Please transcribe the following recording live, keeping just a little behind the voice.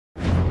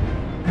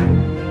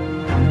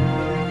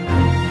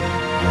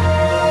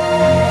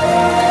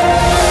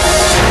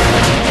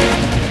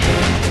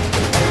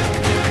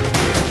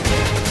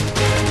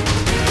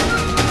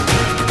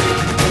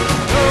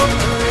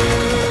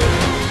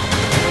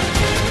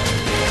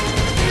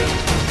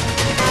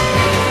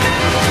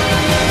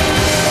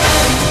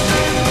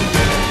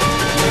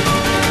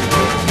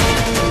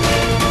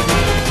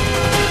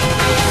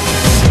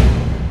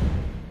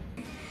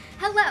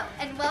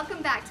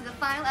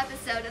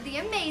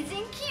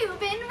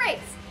Cuban race.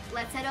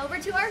 Let's head over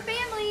to our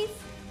families.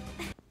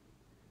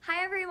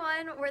 Hi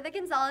everyone, we're the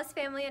Gonzalez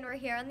family and we're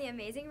here on the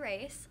Amazing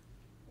Race.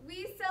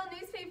 We sell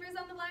newspapers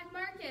on the black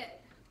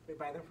market. We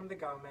buy them from the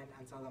government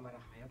and sell them at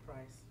a higher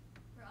price.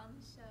 We're on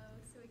the show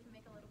so we can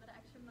make a little bit of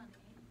extra money.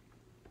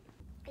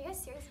 Are you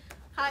guys serious?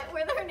 Hi,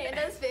 we're the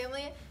Hernandez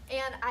family,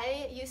 and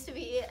I used to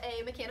be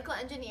a mechanical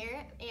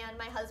engineer, and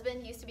my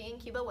husband used to be in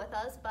Cuba with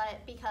us,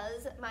 but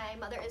because my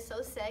mother is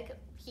so sick,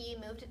 he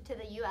moved to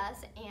the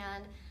U.S.,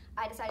 and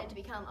I decided to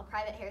become a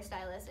private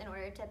hairstylist in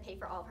order to pay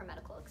for all of her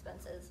medical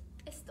expenses.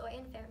 Estoy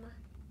enferma.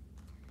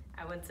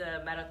 I went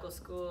to medical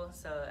school,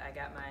 so I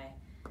got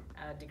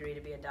my degree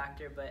to be a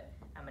doctor, but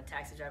I'm a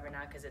taxi driver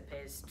now because it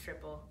pays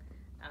triple,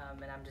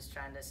 and I'm just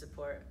trying to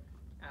support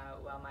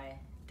while my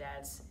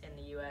dad's in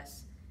the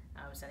U.S.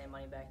 Sending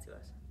money back to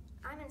us.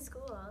 I'm in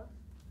school.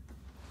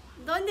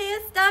 ¿Dónde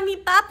está mi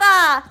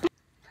papa?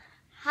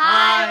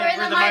 Hi,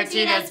 we're the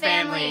Martinez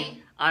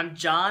family. I'm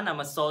John,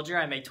 I'm a soldier,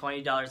 I make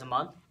 $20 a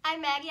month.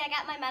 I'm Maggie, I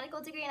got my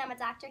medical degree and I'm a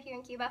doctor here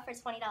in Cuba for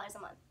 $20 a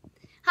month.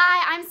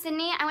 Hi, I'm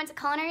Sydney. I went to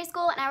culinary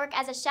school and I work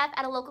as a chef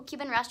at a local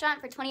Cuban restaurant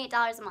for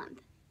 $28 a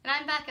month. And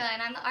I'm Becca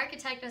and I'm the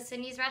architect of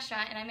Sydney's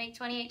restaurant and I make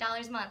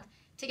 $28 a month.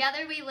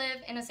 Together we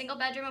live in a single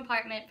bedroom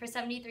apartment for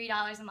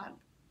 $73 a month.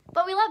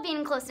 But we love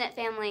being a close-knit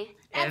family.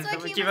 That's what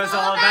what Cuba's Cuba's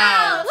all all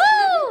about!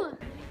 Woo!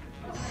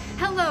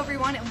 Hello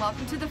everyone and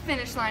welcome to the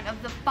finish line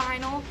of the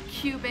final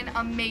Cuban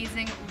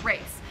Amazing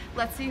Race.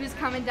 Let's see who's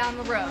coming down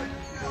the road.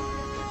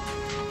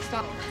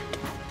 Stop.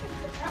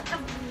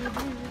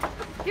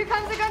 Here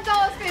comes the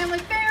Gonzalez family,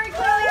 very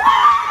clearly.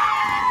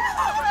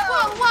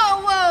 Whoa,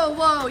 whoa, whoa,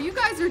 whoa. You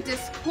guys are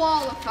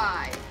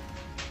disqualified.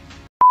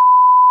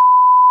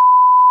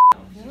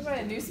 You want to buy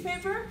a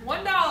newspaper?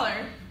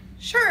 $1.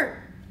 Sure.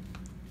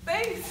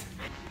 Thanks.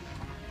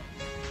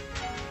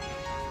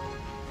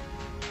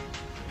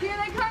 Here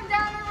they come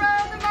down the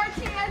road, the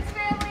Martinez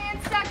family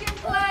in second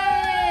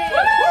place.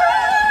 Woo!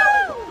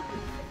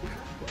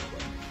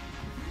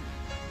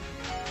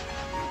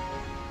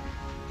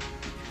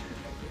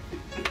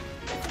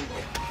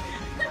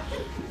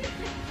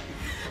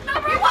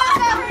 Number one,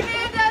 the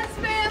Hernandez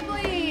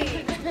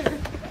family.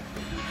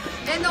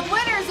 And the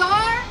winners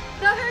are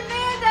the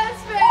Hernandez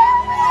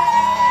family.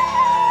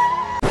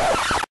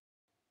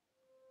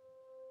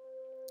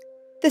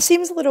 This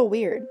seems a little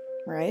weird,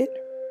 right?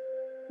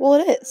 Well,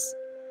 it is.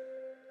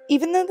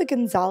 Even though the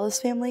Gonzalez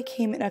family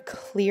came in a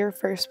clear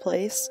first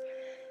place,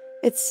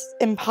 it's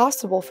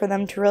impossible for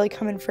them to really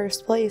come in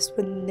first place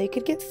when they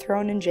could get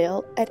thrown in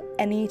jail at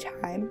any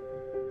time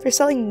for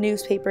selling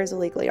newspapers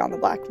illegally on the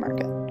black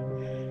market.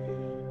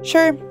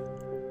 Sure,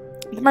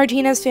 the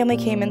Martinez family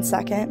came in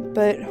second,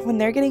 but when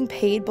they're getting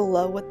paid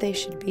below what they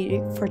should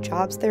be for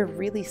jobs they're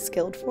really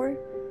skilled for,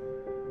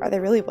 are they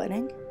really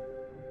winning?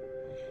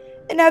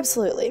 And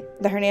absolutely,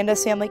 the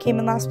Hernandez family came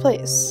in last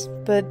place,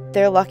 but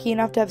they're lucky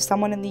enough to have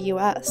someone in the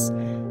U.S.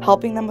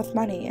 helping them with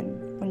money,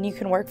 and when you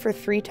can work for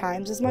 3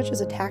 times as much as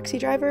a taxi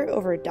driver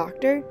over a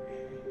doctor,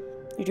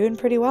 you're doing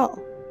pretty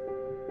well.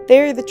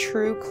 They're the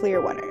true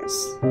clear winners.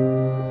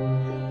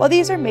 While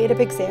these are made-up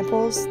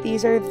examples,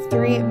 these are the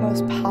 3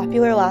 most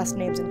popular last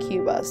names in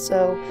Cuba,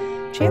 so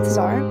chances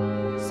are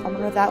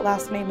someone with that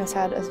last name has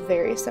had a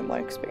very similar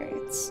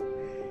experience.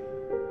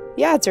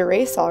 Yeah, it's a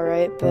race,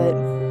 alright, but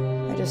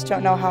I just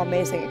don't know how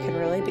amazing it can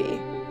really be.